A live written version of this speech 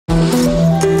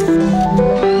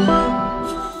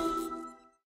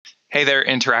Hey there,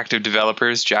 interactive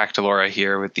developers. Jack DiLaura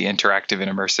here with the Interactive and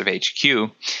Immersive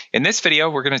HQ. In this video,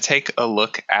 we're going to take a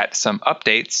look at some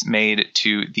updates made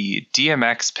to the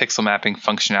DMX Pixel Mapping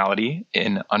functionality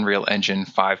in Unreal Engine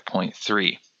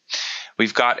 5.3.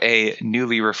 We've got a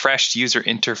newly refreshed user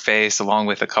interface along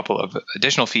with a couple of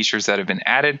additional features that have been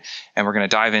added, and we're going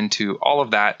to dive into all of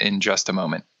that in just a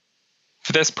moment.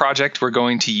 For this project, we're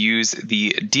going to use the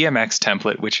DMX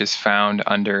template, which is found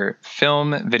under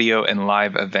Film, Video, and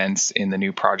Live Events in the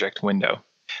new project window.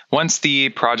 Once the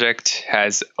project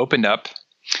has opened up,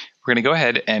 we're going to go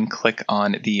ahead and click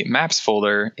on the Maps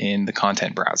folder in the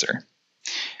content browser.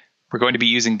 We're going to be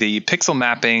using the pixel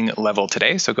mapping level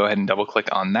today, so go ahead and double click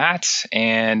on that,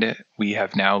 and we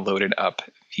have now loaded up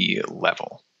the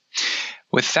level.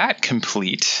 With that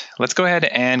complete, let's go ahead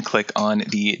and click on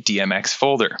the DMX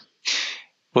folder.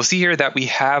 We'll see here that we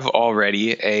have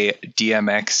already a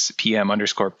DMX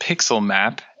PM_pixel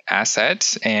map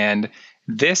asset, and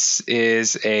this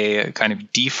is a kind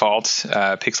of default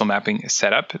pixel mapping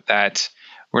setup that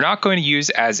we're not going to use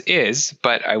as is,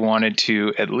 but I wanted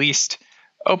to at least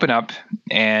open up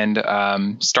and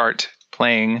start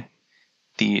playing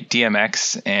the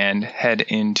DMX and head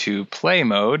into play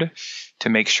mode to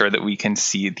make sure that we can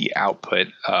see the output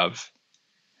of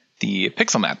the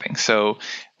pixel mapping. So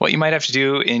what you might have to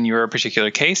do in your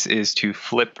particular case is to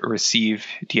flip receive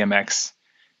DMX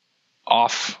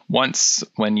off once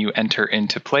when you enter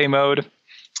into play mode.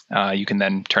 You can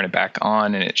then turn it back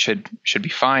on and it should be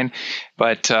fine.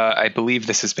 But I believe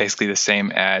this is basically the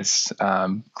same as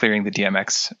clearing the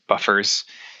DMX buffers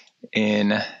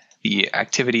in the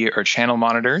activity or channel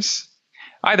monitors.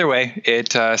 Either way,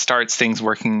 it starts things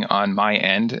working on my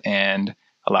end and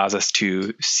allows us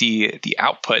to see the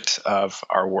output of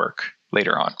our work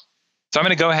later on. So I'm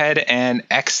going to go ahead and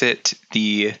exit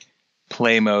the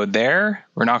play mode there.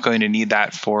 We're not going to need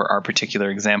that for our particular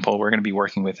example. We're going to be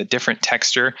working with a different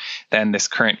texture than this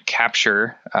current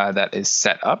capture that is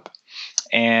set up.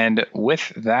 And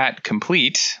with that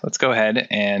complete, let's go ahead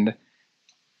and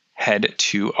head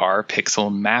to our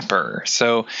pixel mapper.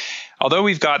 So although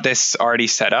we've got this already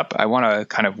set up, I want to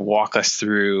kind of walk us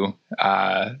through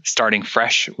starting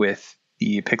fresh with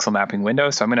the pixel mapping window.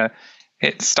 So I'm going to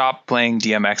hit stop playing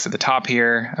DMX at the top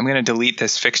here. I'm going to delete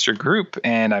this fixture group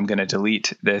and I'm going to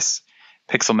delete this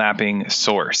pixel mapping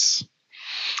source.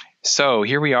 So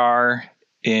here we are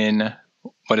in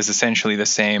what is essentially the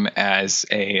same as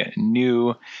a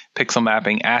new pixel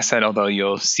mapping asset, although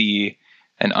you'll see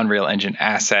an Unreal Engine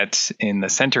asset in the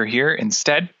center here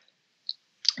instead.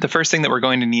 The first thing that we're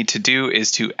going to need to do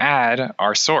is to add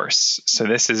our source. So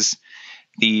this is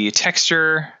the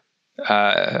texture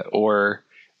or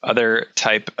other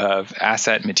type of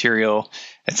asset, material,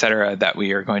 etc. that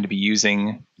we are going to be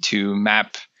using to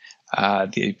map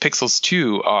the pixels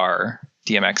to our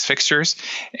DMX fixtures.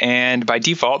 And by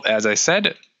default, as I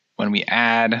said, when we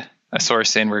add a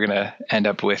source in, we're going to end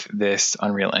up with this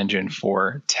Unreal Engine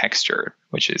 4 texture,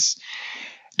 which is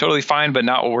totally fine, but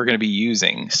not what we're going to be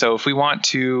using. So if we want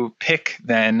to pick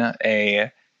then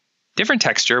a different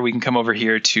texture, we can come over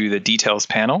here to the details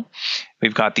panel.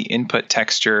 We've got the input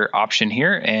texture option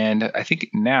here, and I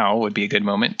think now would be a good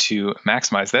moment to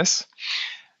maximize this.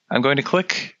 I'm going to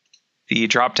click the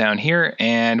drop down here,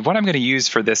 and what I'm going to use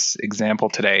for this example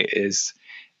today is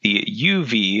the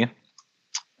UV,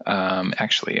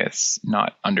 actually it's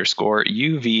not underscore,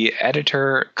 UV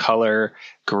editor color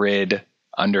grid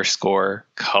underscore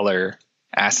color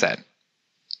asset.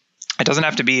 It doesn't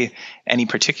have to be any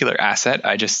particular asset.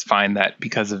 I just find that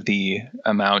because of the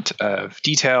amount of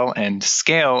detail and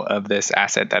scale of this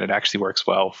asset that it actually works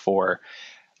well for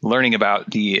learning about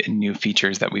the new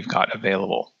features that we've got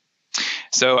available.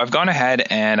 So I've gone ahead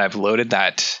and I've loaded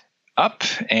that up,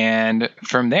 and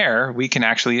from there we can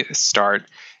actually start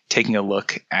taking a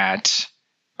look at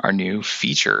our new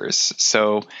features.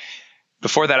 So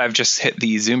before that, I've just hit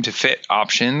the zoom to fit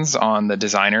options on the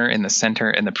designer in the center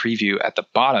and the preview at the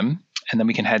bottom, and then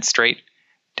we can head straight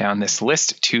down this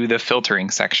list to the filtering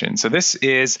section. So this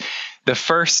is the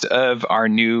first of our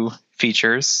new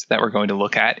features that we're going to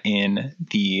look at in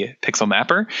the Pixel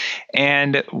Mapper.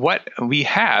 And what we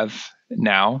have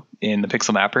now in the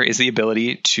Pixel Mapper is the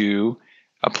ability to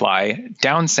apply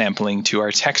downsampling to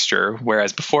our texture,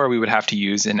 whereas before we would have to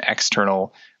use an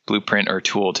external blueprint or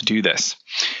tool to do this.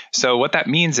 So what that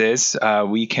means is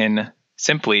we can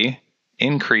simply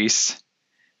increase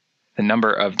the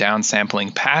number of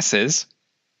downsampling passes,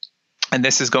 and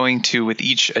this is going to, with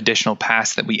each additional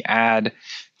pass that we add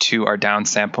to our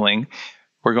downsampling,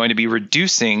 we're going to be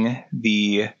reducing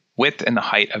the width and the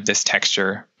height of this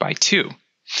texture by 2.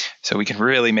 So we can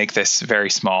really make this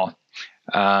very small.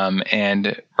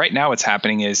 And right now what's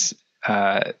happening is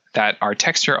that our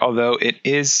texture, although it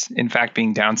is in fact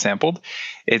being downsampled,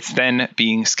 it's then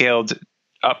being scaled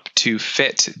up to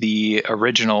fit the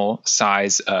original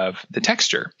size of the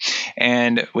texture.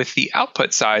 And with the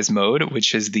output size mode,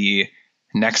 which is the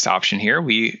next option here,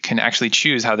 we can actually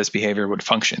choose how this behavior would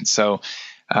function. So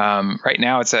right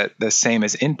now it's at the same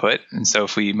as input. And so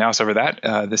if we mouse over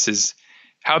that, this is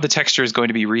how the texture is going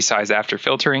to be resized after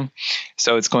filtering.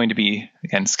 So it's going to be,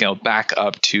 again, scaled back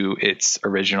up to its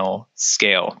original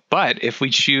scale. But if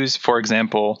we choose, for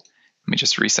example, let me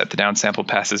just reset the downsampled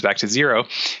passes back to 0.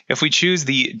 If we choose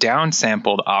the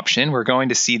downsampled option, we're going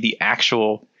to see the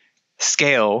actual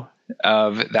scale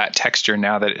of that texture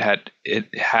now that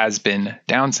it has been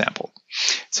downsampled.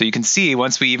 So you can see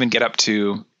once we even get up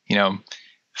to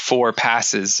 4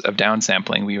 passes of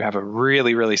downsampling, we have a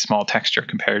really, really small texture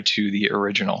compared to the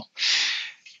original.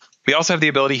 We also have the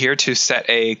ability here to set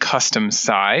a custom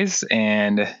size,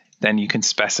 and then you can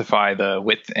specify the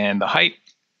width and the height.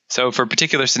 So for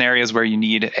particular scenarios where you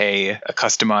need a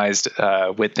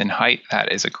customized width and height,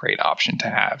 that is a great option to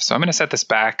have. So I'm going to set this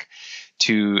back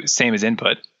to same as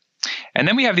input. And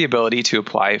then we have the ability to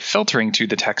apply filtering to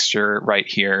the texture right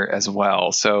here as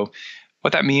well. So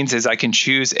what that means is I can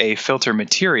choose a filter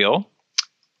material,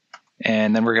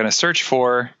 and then we're going to search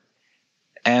for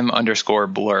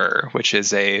m_blur, which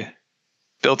is a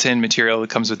built-in material that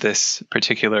comes with this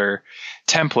particular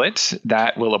template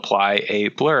that will apply a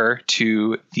blur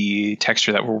to the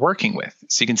texture that we're working with.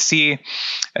 So you can see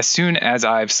as soon as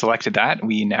I've selected that,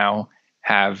 we now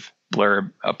have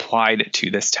blur applied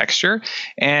to this texture.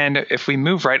 And if we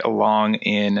move right along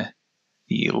in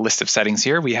the list of settings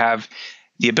here, we have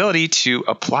the ability to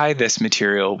apply this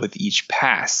material with each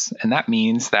pass. And that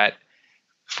means that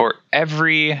for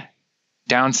every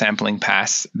downsampling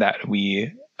pass that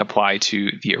we apply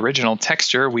to the original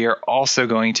texture, we are also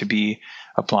going to be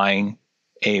applying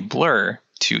a blur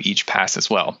to each pass as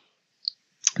well.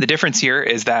 The difference here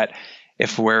is that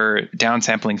if we're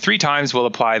downsampling 3 times, we'll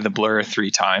apply the blur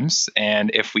 3 times. And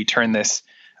if we turn this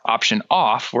option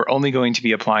off, we're only going to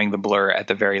be applying the blur at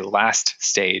the very last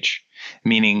stage,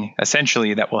 meaning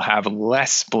essentially that we'll have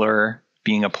less blur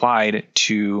being applied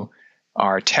to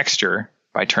our texture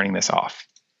by turning this off.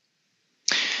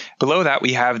 Below that,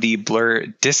 we have the blur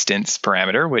distance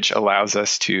parameter, which allows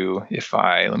us to,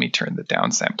 let me turn the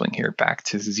downsampling here back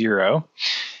to 0.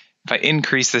 If I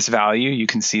increase this value, you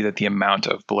can see that the amount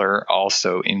of blur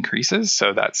also increases.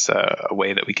 So that's a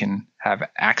way that we can have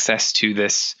access to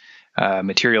this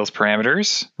materials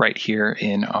parameters right here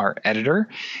in our editor.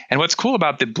 And what's cool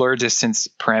about the blur distance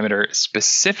parameter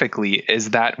specifically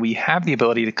is that we have the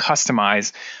ability to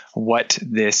customize what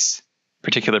this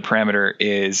particular parameter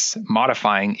is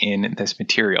modifying in this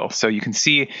material. So you can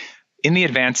see in the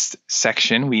advanced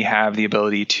section, we have the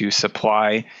ability to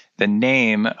supply the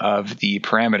name of the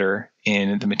parameter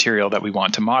in the material that we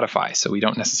want to modify. So we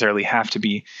don't necessarily have to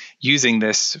be using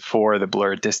this for the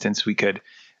blur distance. We could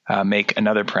make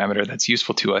another parameter that's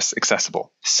useful to us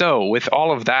accessible. So with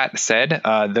all of that said,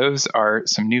 those are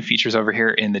some new features over here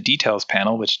in the details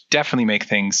panel, which definitely make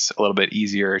things a little bit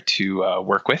easier to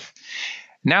work with.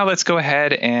 Now let's go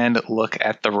ahead and look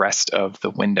at the rest of the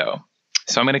window.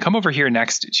 So I'm going to come over here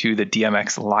next to the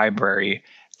DMX Library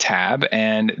tab,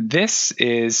 and this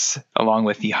is along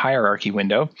with the hierarchy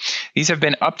window. These have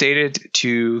been updated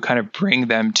to kind of bring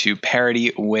them to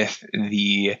parity with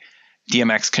the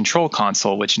DMX control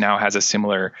console, which now has a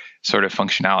similar sort of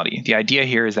functionality. The idea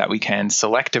here is that we can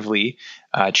selectively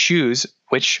choose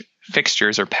which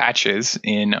fixtures or patches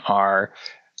in our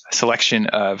selection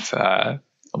of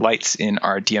lights in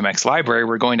our DMX library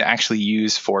we're going to actually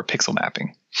use for pixel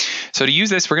mapping. So to use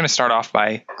this, we're going to start off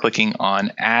by clicking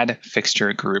on Add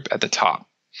Fixture Group at the top.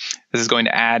 This is going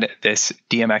to add this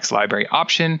DMX library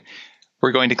option.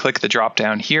 We're going to click the drop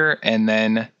down here and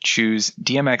then choose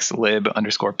DMX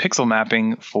lib_pixel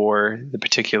mapping for the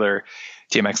particular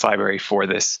DMX library for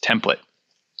this template.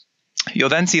 You'll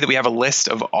then see that we have a list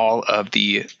of all of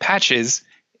the patches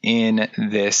in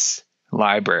this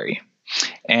library.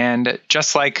 And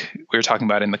just like we were talking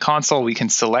about in the console, we can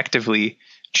selectively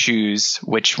choose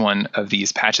which one of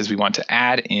these patches we want to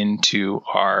add into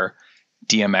our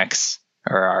DMX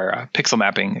or our pixel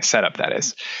mapping setup, that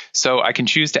is. So I can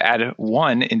choose to add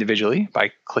one individually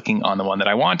by clicking on the one that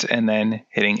I want and then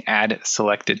hitting Add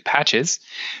Selected Patches.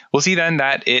 We'll see then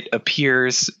that it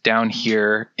appears down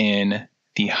here in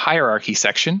the hierarchy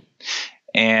section.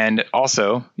 And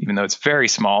also, even though it's very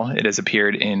small, it has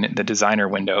appeared in the designer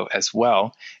window as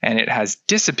well. And it has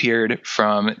disappeared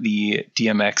from the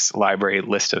DMX library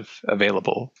list of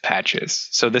available patches.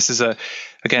 So this is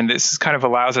again, this kind of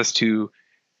allows us to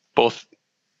both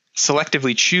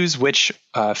selectively choose which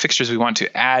fixtures we want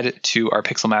to add to our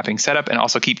pixel mapping setup, and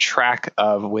also keep track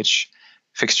of which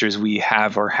fixtures we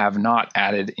have or have not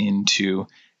added into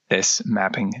this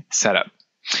mapping setup.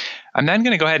 I'm then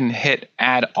going to go ahead and hit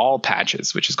Add All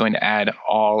Patches, which is going to add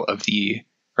all of the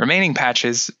remaining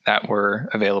patches that were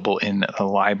available in the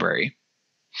library.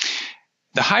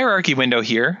 The hierarchy window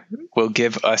here will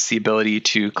give us the ability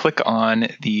to click on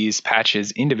these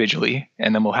patches individually,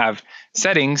 and then we'll have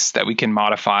settings that we can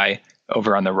modify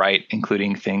over on the right,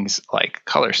 including things like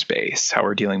color space, how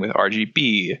we're dealing with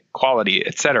RGB, quality,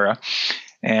 etc.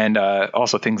 And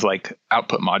also things like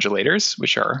output modulators,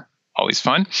 which are always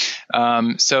fun.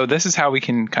 So this is how we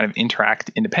can kind of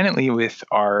interact independently with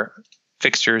our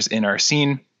fixtures in our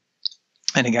scene.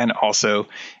 And again, also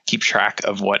keep track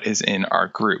of what is in our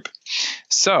group.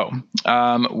 So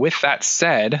with that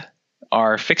said,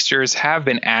 our fixtures have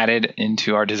been added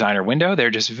into our designer window. They're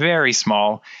just very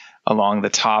small along the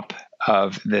top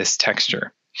of this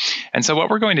texture. And so what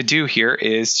we're going to do here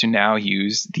is to now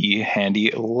use the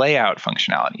handy layout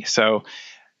functionality. So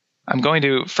I'm going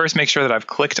to first make sure that I've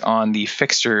clicked on the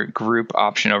fixture group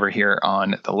option over here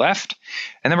on the left.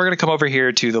 And then we're going to come over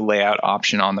here to the layout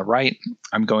option on the right.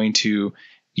 I'm going to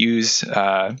use,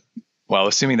 well,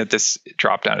 assuming that this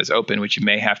dropdown is open, which you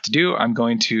may have to do, I'm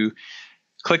going to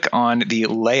click on the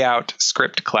layout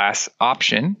script class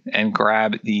option and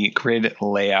grab the grid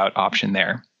layout option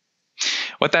there.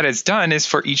 What that has done is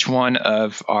for each one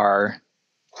of our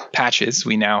patches,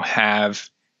 we now have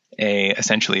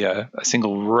essentially a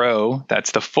single row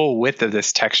that's the full width of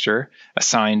this texture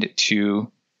assigned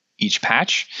to each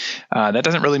patch. That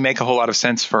doesn't really make a whole lot of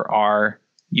sense for our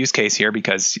use case here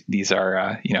because these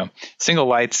are single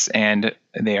lights and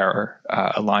they are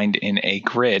aligned in a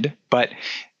grid, but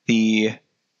the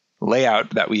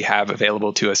layout that we have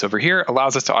available to us over here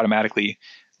allows us to automatically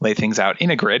lay things out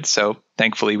in a grid. So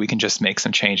thankfully we can just make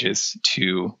some changes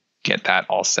to get that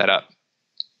all set up.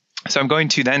 So I'm going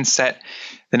to then set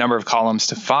the number of columns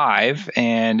to 5,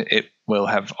 and it will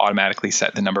have automatically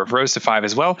set the number of rows to 5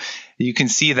 as well. You can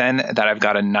see then that I've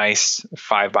got a nice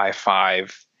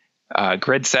 5x5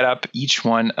 grid setup. Each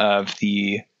one of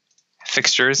the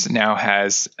fixtures now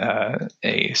has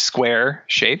a square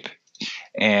shape,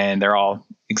 and they're all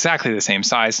exactly the same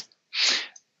size.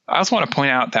 I also want to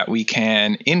point out that we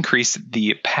can increase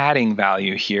the padding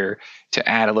value here to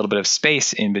add a little bit of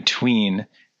space in between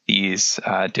these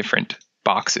different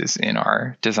boxes in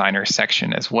our designer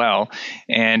section as well.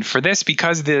 And for this,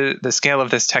 because the scale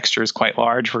of this texture is quite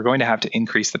large, we're going to have to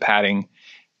increase the padding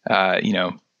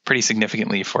pretty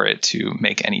significantly for it to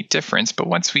make any difference. But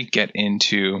once we get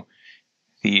into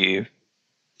the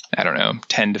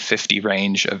 10 to 50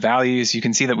 range of values, you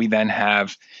can see that we then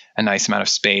have a nice amount of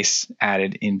space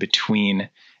added in between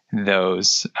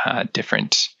those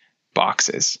different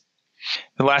boxes.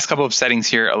 The last couple of settings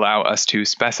here allow us to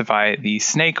specify the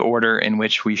snake order in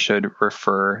which we should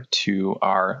refer to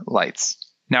our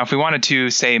lights. Now, if we wanted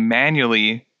to, say,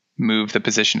 manually move the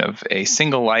position of a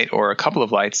single light or a couple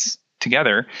of lights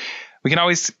together, we can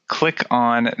always click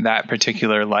on that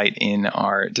particular light in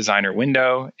our designer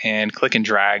window and click and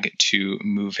drag to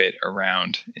move it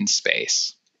around in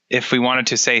space. If we wanted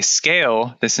to, say,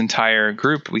 scale this entire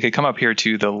group, we could come up here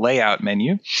to the layout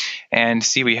menu and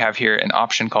see we have here an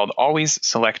option called Always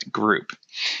Select Group.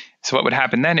 So what would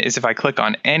happen then is if I click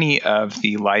on any of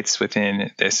the lights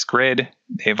within this grid,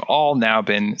 they've all now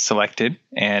been selected,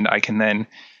 and I can then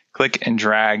click and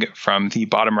drag from the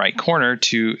bottom right corner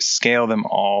to scale them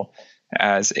all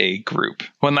as a group.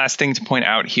 One last thing to point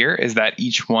out here is that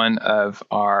each one of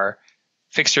our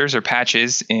fixtures or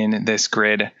patches in this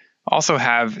grid also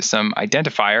have some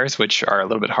identifiers, which are a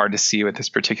little bit hard to see with this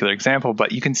particular example,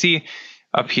 but you can see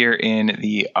up here in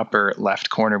the upper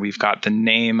left corner, we've got the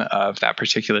name of that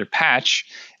particular patch.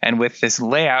 And with this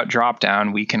layout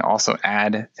dropdown, we can also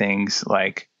add things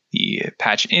like the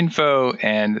patch info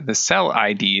and the cell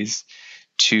IDs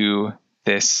to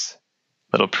this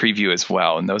little preview as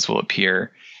well. And those will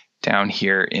appear down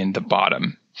here in the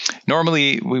bottom.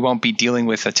 Normally, we won't be dealing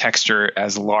with a texture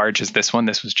as large as this one.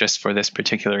 This was just for this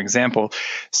particular example.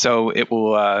 So it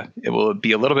will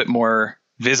be a little bit more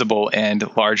visible and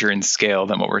larger in scale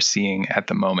than what we're seeing at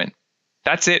the moment.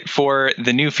 That's it for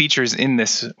the new features in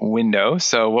this window.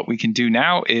 So what we can do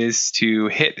now is to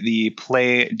hit the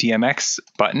Play DMX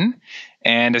button.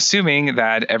 And assuming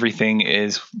that everything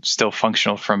is still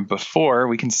functional from before,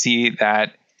 we can see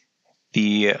that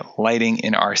the lighting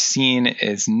in our scene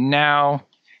is now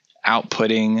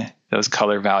outputting those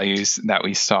color values that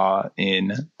we saw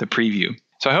in the preview.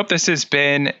 So I hope this has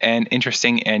been an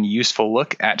interesting and useful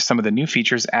look at some of the new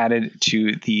features added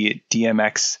to the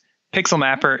DMX Pixel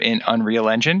Mapper in Unreal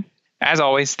Engine. As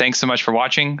always, thanks so much for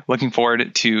watching. Looking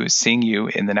forward to seeing you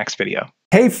in the next video.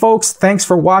 Hey folks, thanks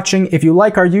for watching. If you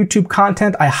like our YouTube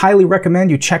content, I highly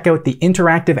recommend you check out the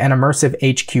Interactive and Immersive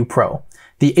HQ Pro.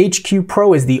 The HQ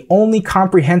Pro is the only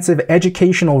comprehensive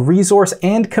educational resource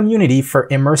and community for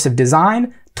immersive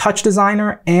design,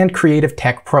 TouchDesigner, and creative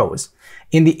tech pros.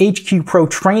 In the HQ Pro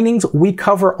trainings, we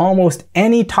cover almost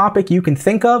any topic you can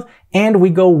think of, and we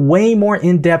go way more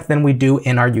in depth than we do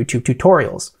in our YouTube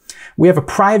tutorials. We have a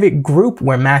private group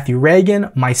where Matthew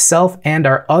Reagan, myself, and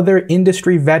our other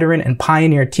industry veteran and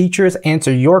pioneer teachers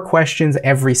answer your questions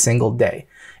every single day.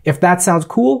 If that sounds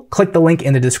cool, click the link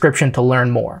in the description to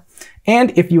learn more.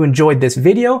 And if you enjoyed this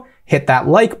video, hit that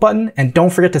like button and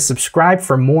don't forget to subscribe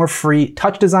for more free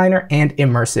TouchDesigner and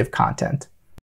immersive content.